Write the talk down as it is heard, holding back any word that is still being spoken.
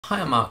Hi,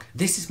 I'm Mark,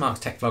 this is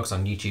Mark's Tech Vlogs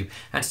on YouTube,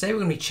 and today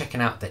we're going to be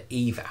checking out the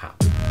𝐸𝐤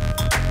app.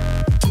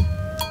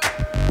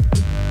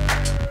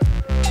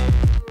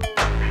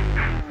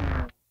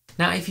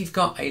 Now, if you've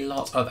got a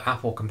lot of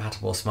Apple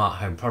compatible smart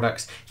home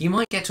products, you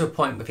might get to a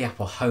point with the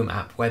Apple Home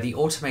app where the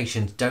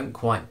automations don't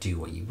quite do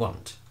what you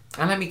want.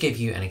 And let me give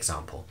you an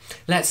example.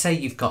 Let's say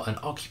you've got an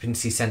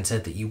occupancy sensor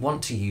that you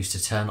want to use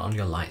to turn on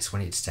your lights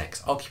when it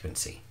detects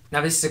occupancy. Now,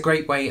 this is a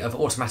great way of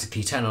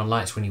automatically turning on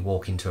lights when you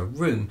walk into a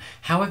room.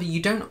 However,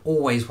 you don't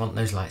always want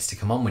those lights to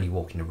come on when you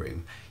walk in a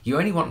room. You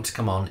only want them to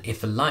come on if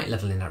the light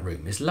level in that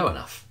room is low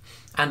enough.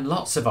 And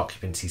lots of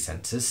occupancy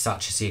sensors,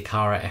 such as the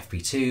Aqara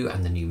FP2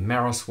 and the new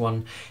Meros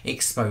one,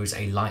 expose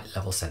a light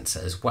level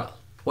sensor as well.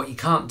 What you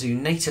can't do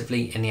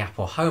natively in the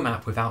Apple Home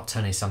app without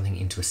turning something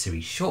into a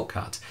Siri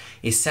shortcut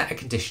is set a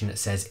condition that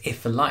says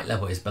if the light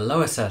level is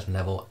below a certain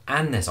level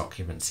and there's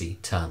occupancy,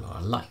 turn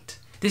on a light.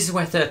 This is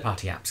where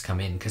third-party apps come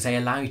in because they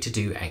allow you to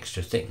do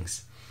extra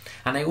things.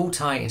 And they all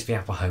tie into the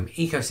Apple Home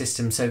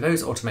ecosystem, so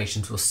those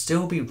automations will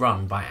still be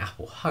run by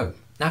Apple Home.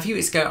 Now, a few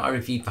weeks ago I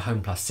reviewed the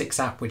Home Plus 6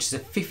 app, which is a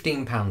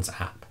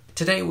 £15 app.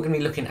 Today we're going to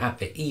be looking at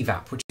the 𝐸𝐤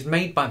app, which is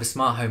made by the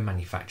smart home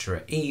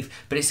manufacturer 𝐸𝐤,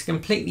 but it's a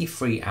completely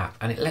free app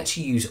and it lets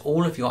you use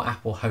all of your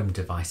Apple Home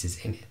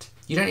devices in it.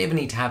 You don't even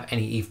need to have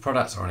any 𝐸𝐤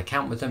products or an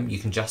account with them, you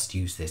can just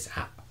use this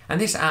app. And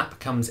this app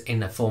comes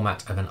in the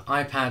format of an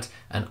iPad,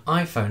 an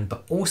iPhone,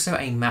 but also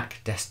a Mac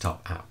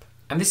desktop app.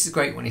 And this is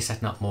great when you're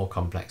setting up more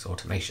complex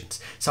automations.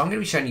 So I'm going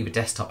to be showing you the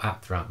desktop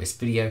app throughout this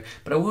video,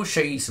 but I will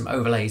show you some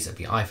overlays of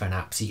the iPhone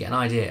app so you get an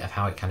idea of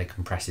how it kind of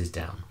compresses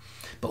down.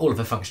 But all of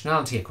the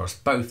functionality across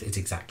both is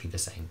exactly the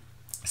same.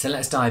 So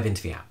let's dive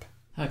into the app.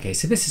 Okay,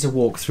 so this is a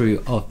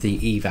walkthrough of the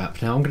𝐸𝐤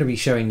app. Now I'm going to be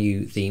showing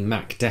you the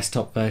Mac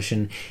desktop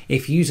version.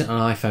 If you use it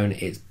on an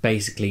iPhone, it's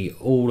basically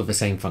all of the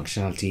same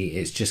functionality,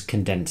 it's just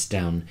condensed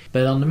down.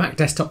 But on the Mac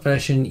desktop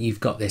version,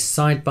 you've got this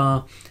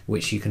sidebar,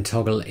 which you can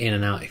toggle in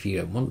and out if you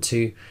don't want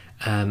to.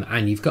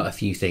 And you've got a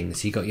few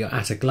things. You've got your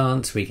at a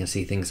glance where you can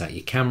see things like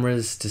your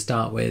cameras to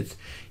start with.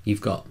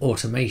 You've got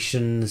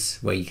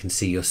automations where you can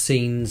see your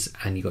scenes,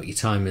 and you've got your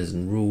timers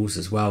and rules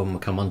as well, and we'll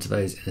come on to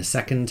those in a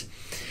second.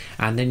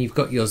 And then you've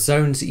got your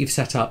zones that you've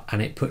set up,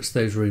 and it puts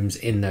those rooms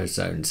in those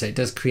zones. So it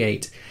does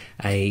create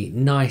a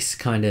nice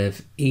kind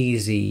of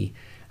easy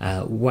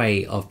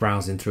way of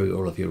browsing through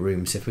all of your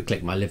rooms. If we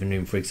click my living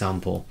room, for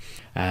example,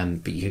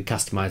 but you can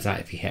customize that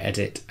if you hit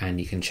edit, and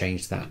you can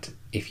change that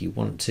if you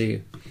want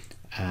to.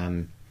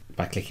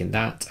 By clicking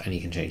that, and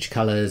you can change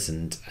colors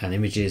and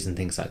images and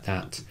things like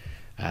that,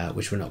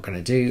 which we're not going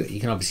to do.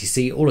 You can obviously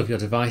see all of your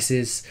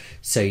devices,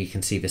 so you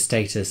can see the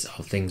status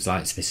of things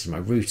like, so this is my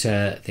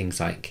router, things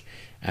like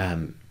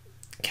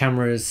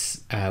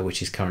cameras,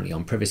 which is currently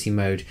on privacy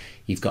mode.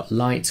 You've got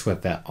lights where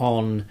they're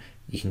on.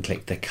 You can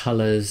click the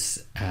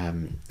colors,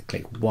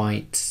 click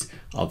white,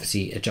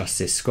 obviously adjust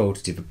this scroll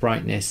to do the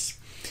brightness.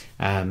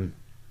 And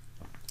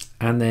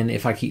then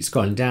if I keep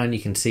scrolling down, you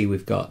can see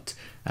we've got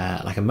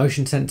like a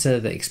motion sensor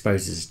that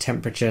exposes a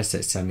temperature, so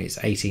it's telling me it's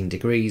 18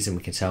 degrees, and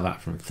we can tell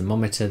that from a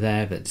thermometer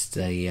there that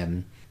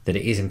it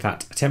is in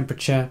fact a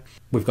temperature.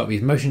 We've got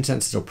these motion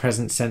sensors or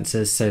presence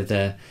sensors,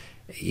 so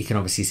you can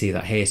obviously see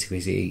that here. So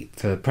we see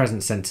for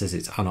presence sensors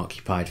it's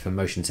unoccupied, for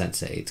motion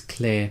sensor it's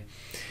clear.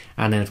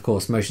 And then of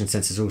course motion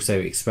sensors also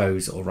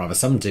expose, or rather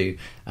some do,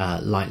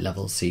 light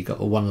levels. So you've got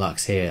the one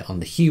lux here on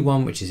the Hue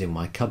one, which is in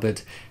my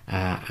cupboard,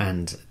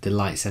 and the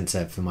light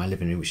sensor for my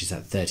living room, which is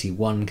at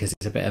 31 because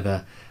it's a bit of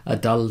a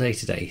dull day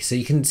today. So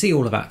you can see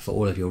all of that for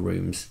all of your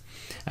rooms,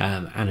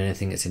 and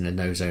anything that's in the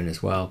no zone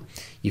as well.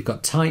 You've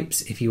got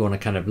types if you want to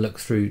kind of look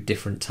through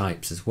different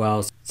types as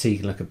well. So you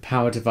can look at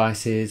power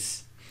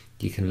devices.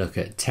 You can look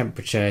at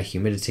temperature,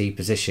 humidity,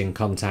 position,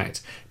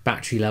 contact,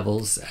 battery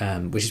levels,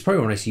 which is probably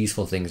one of the most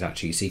useful things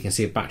actually. So you can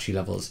see battery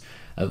levels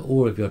of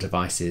all of your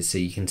devices, so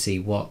you can see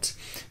what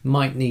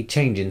might need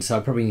changing. So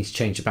I probably need to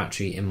change the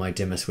battery in my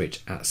dimmer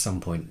switch at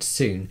some point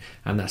soon,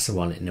 and that's the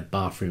one in the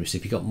bathroom. So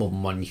if you've got more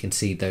than one, you can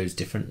see those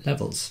different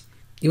levels.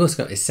 You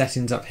also got this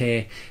settings up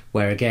here,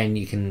 where again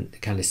you can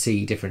kind of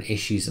see different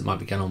issues that might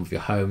be going on with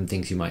your home,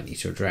 things you might need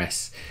to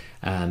address.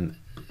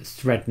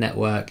 Thread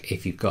network,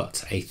 if you've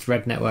got a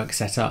thread network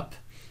set up,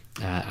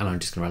 and I'm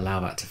just going to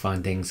allow that to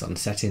find things on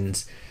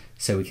settings,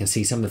 so we can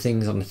see some of the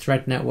things on the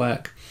thread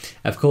network.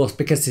 Of course,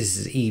 because this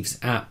is 𝐸𝐤's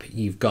app,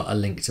 you've got a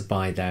link to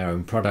buy their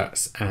own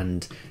products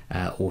and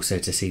also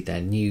to see their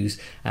news.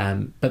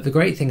 But the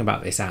great thing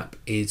about this app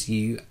is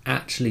you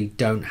actually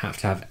don't have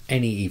to have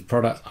any 𝐸𝐤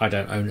product. I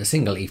don't own a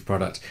single 𝐸𝐤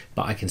product,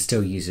 but I can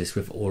still use this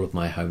with all of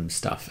my home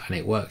stuff, and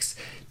it works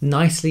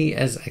nicely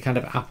as a kind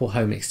of Apple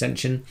Home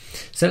extension.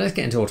 So let's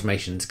get into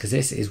automations, because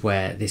this is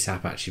where this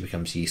app actually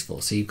becomes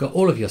useful. So you've got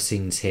all of your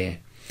scenes here.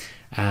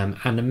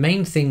 And the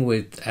main thing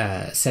with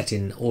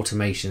setting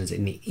automations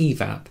in the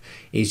𝐸𝐤 app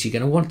is you're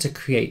going to want to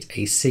create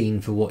a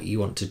scene for what you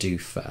want to do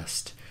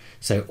first.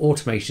 So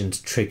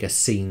automations trigger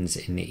scenes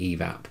in the 𝐸𝐤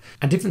app.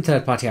 And different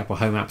third-party Apple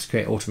Home apps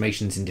create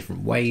automations in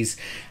different ways.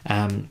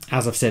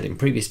 As I've said in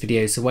previous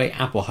videos, the way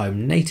Apple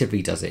Home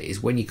natively does it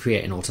is when you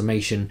create an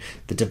automation,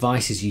 the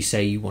devices you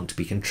say you want to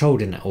be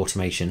controlled in that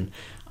automation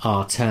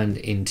are turned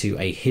into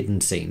a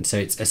hidden scene. So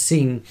it's a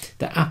scene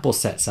that Apple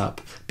sets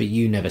up, but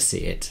you never see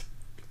it.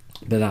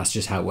 But that's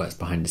just how it works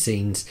behind the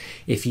scenes.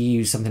 If you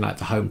use something like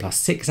the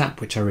Home+6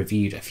 app, which I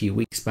reviewed a few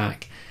weeks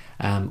back,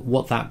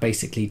 what that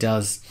basically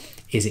does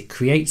is it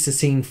creates a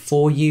scene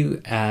for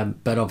you,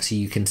 but obviously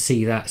you can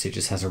see that, so it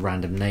just has a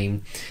random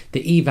name.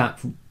 The Eve app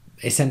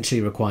essentially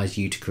requires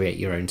you to create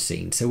your own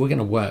scene. So we're going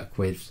to work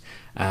with,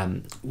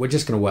 we're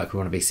just going to work with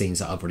one of these scenes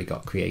that I've already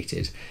got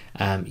created.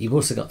 You've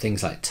also got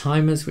things like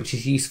timers, which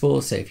is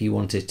useful. So if you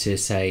wanted to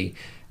say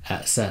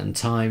at a certain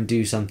time,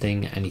 do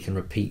something, and you can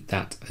repeat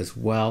that as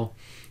well,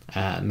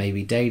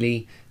 maybe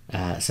daily.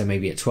 So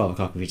maybe at 12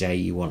 o'clock every day,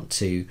 you want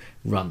to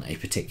run a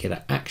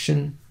particular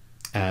action.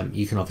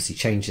 You can obviously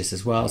change this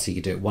as well, so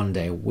you can do it one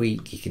day a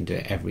week, you can do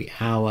it every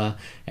hour,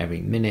 every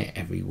minute,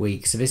 every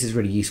week. So this is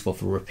really useful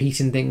for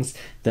repeating things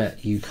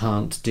that you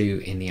can't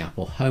do in the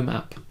Apple Home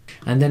app.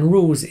 And then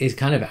rules is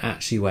kind of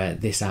actually where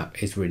this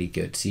app is really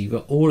good. So you've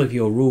got all of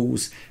your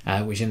rules,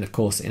 which in, of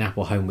course, in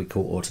Apple Home we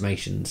call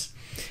automations.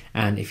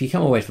 And if you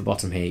come away from the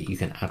bottom here, you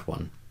can add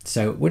one.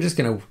 So we're just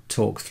going to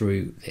talk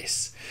through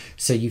this.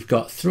 So you've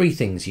got three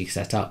things you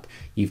set up.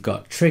 You've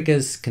got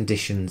triggers,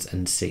 conditions,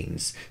 and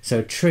scenes. So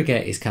a trigger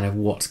is kind of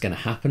what's going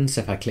to happen. So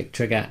if I click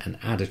trigger and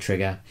add a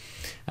trigger,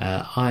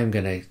 I'm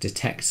going to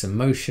detect some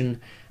motion.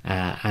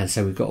 And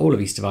so we've got all of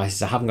these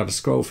devices. I haven't got to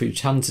scroll through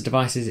tons of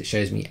devices. It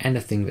shows me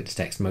anything that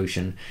detects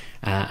motion.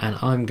 And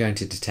I'm going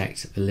to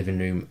detect the living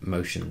room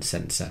motion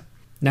sensor.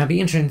 Now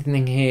the interesting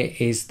thing here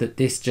is that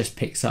this just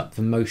picks up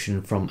the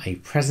motion from a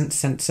presence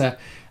sensor,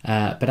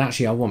 but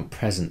actually I want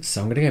presence.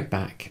 So I'm going to go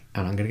back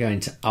and I'm going to go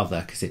into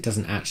other, because it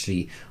doesn't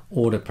actually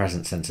order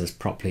presence sensors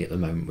properly at the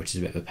moment, which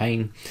is a bit of a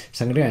pain.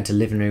 So I'm going to go into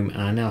living room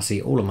and I now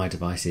see all of my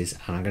devices,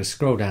 and I'm going to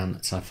scroll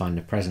down so I find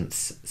the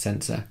presence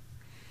sensor.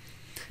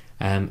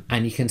 And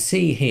you can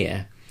see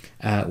here,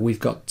 we've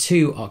got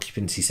two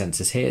occupancy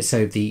sensors here.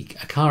 So the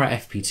Aqara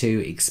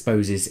FP2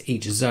 exposes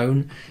each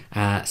zone.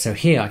 So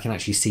here I can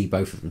actually see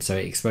both of them. So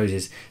it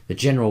exposes the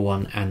general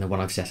one and the one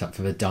I've set up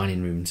for the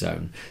dining room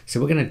zone.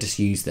 So we're going to just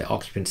use the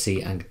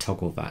occupancy and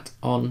toggle that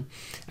on.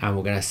 And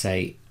we're going to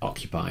say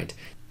occupied.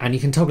 And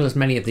you can toggle as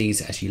many of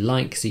these as you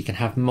like. So you can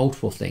have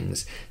multiple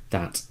things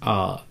that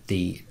are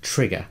the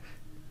trigger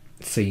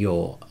for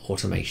your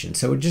automation.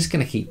 So we're just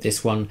going to keep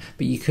this one,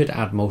 but you could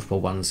add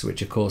multiple ones,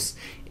 which of course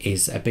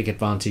is a big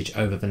advantage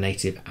over the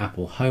native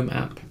Apple Home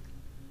app.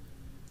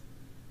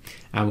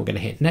 And we're going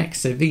to hit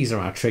next. So these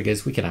are our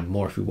triggers. We can add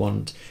more if we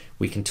want.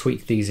 We can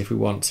tweak these if we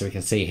want. So we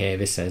can see here,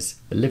 this says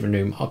the living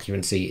room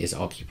occupancy is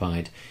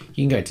occupied.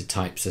 You can go into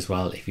types as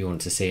well if you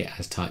want to see it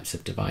as types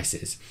of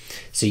devices.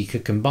 So you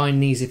could combine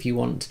these if you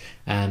want,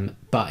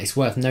 but it's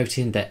worth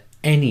noting that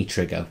any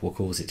trigger will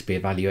cause it to be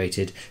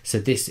evaluated. So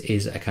this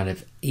is a kind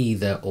of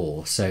either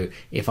or. So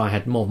if I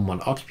had more than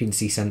one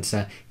occupancy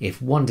sensor,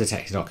 if one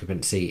detected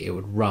occupancy, it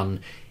would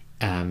run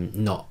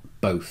not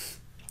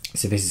both.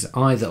 So this is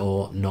either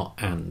or, not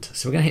and.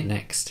 So we're going to hit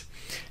next.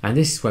 And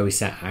this is where we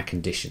set our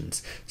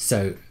conditions.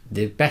 So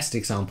the best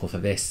example for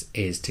this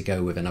is to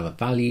go with another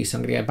value. So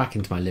I'm going to go back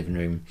into my living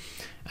room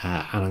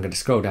and I'm going to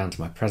scroll down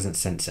to my presence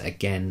sensor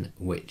again,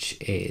 which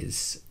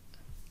is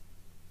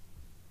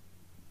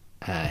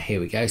here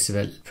we go. So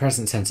the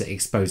presence sensor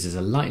exposes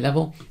a light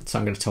level. So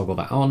I'm going to toggle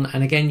that on.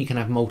 And again, you can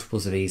have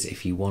multiples of these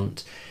if you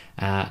want.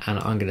 And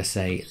I'm going to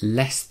say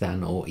less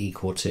than or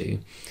equal to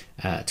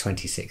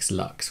 26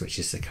 lux, which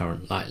is the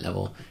current light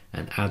level,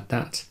 and add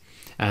that.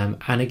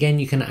 And again,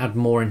 you can add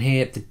more in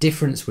here. The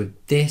difference with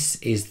this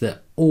is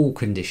that all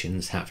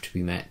conditions have to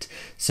be met.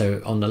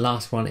 So on the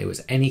last one, it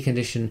was any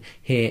condition.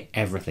 Here,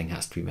 everything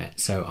has to be met.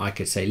 So I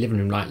could say living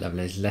room light level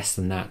is less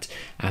than that,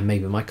 and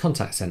maybe my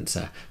contact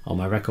sensor on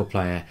my record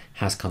player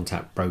has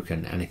contact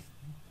broken. And if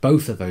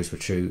both of those were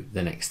true,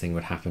 the next thing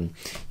would happen.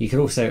 You could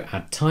also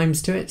add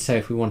times to it. So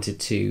if we wanted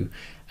to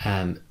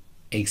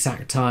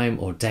exact time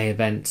or day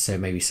event, so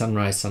maybe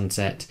sunrise,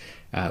 sunset,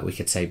 we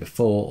could say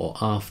before or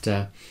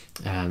after.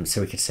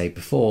 So we could say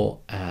before,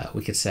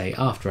 we could say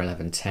after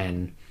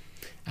 11:10,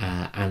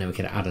 and then we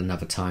could add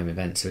another time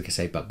event. So we could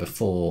say but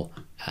before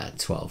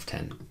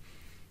 12:10.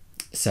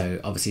 So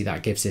obviously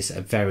that gives us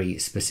a very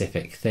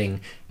specific thing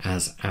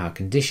as our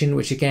condition,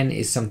 which again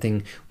is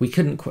something we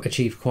couldn't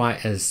achieve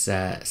quite as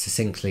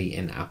succinctly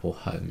in Apple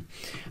Home.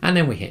 And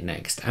then we hit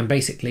next. And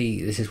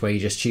basically this is where you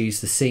just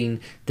choose the scene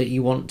that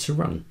you want to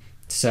run.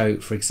 So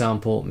for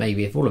example,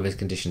 maybe if all of those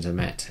conditions are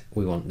met,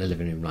 we want the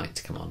living room light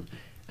to come on,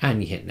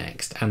 and you hit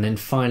next. And then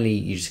finally,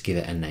 you just give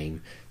it a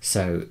name.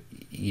 So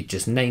you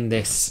just name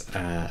this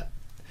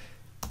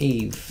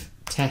Eve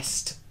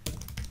test,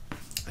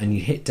 and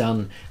you hit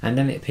done, and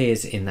then it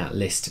appears in that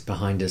list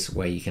behind us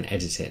where you can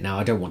edit it. Now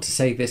I don't want to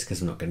save this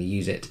because I'm not going to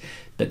use it,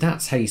 but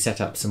that's how you set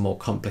up some more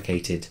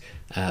complicated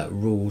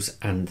rules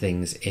and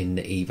things in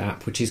the Eve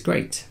app, which is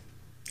great.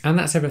 And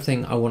that's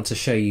everything I want to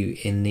show you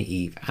in the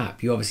Eve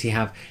app. You obviously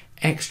have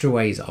extra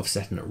ways of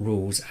setting up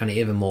rules and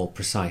even more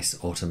precise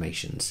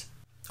automations.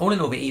 All in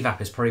all, the Eve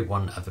app is probably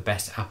one of the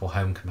best Apple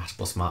Home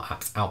compatible smart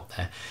apps out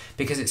there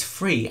because it's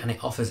free and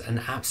it offers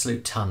an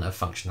absolute ton of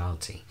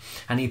functionality.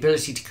 And the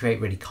ability to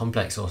create really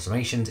complex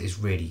automations is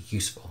really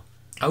useful.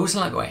 I also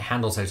like the way it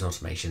handles those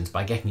automations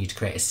by getting you to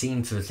create a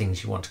scene for the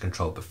things you want to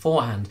control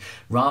beforehand,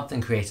 rather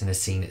than creating a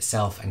scene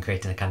itself and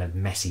creating a kind of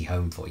messy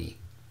home for you.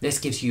 This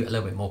gives you a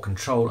little bit more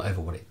control over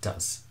what it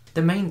does.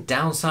 The main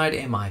downside,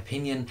 in my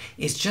opinion,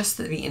 is just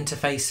that the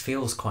interface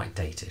feels quite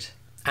dated.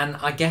 And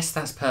I guess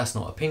that's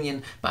personal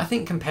opinion, but I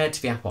think compared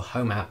to the Apple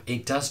Home app,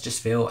 it does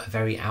just feel a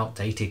very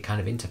outdated kind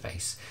of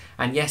interface.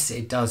 And yes,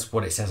 it does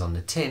what it says on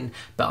the tin,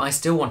 but I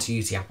still want to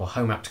use the Apple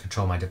Home app to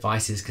control my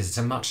devices because it's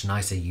a much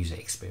nicer user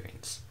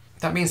experience.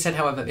 That being said,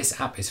 however, this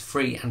app is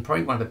free and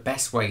probably one of the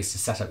best ways to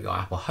set up your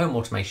Apple Home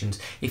automations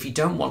if you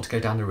don't want to go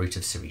down the route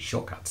of Siri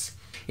shortcuts.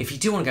 If you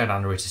do want to go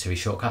down the route of Siri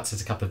shortcuts,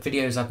 there's a couple of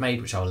videos I've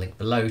made which I'll link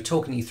below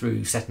talking you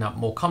through setting up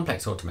more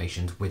complex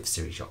automations with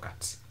Siri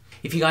shortcuts.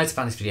 If you guys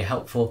found this video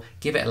helpful,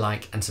 give it a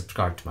like and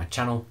subscribe to my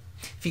channel.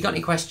 If you've got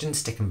any questions,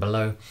 stick them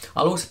below.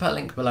 I'll also put a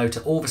link below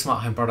to all the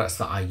smart home products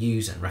that I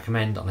use and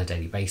recommend on a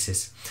daily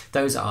basis.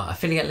 Those are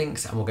affiliate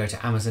links and will go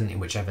to Amazon in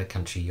whichever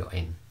country you're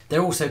in.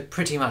 They're also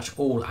pretty much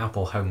all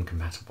Apple Home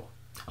compatible.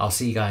 I'll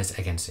see you guys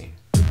again soon.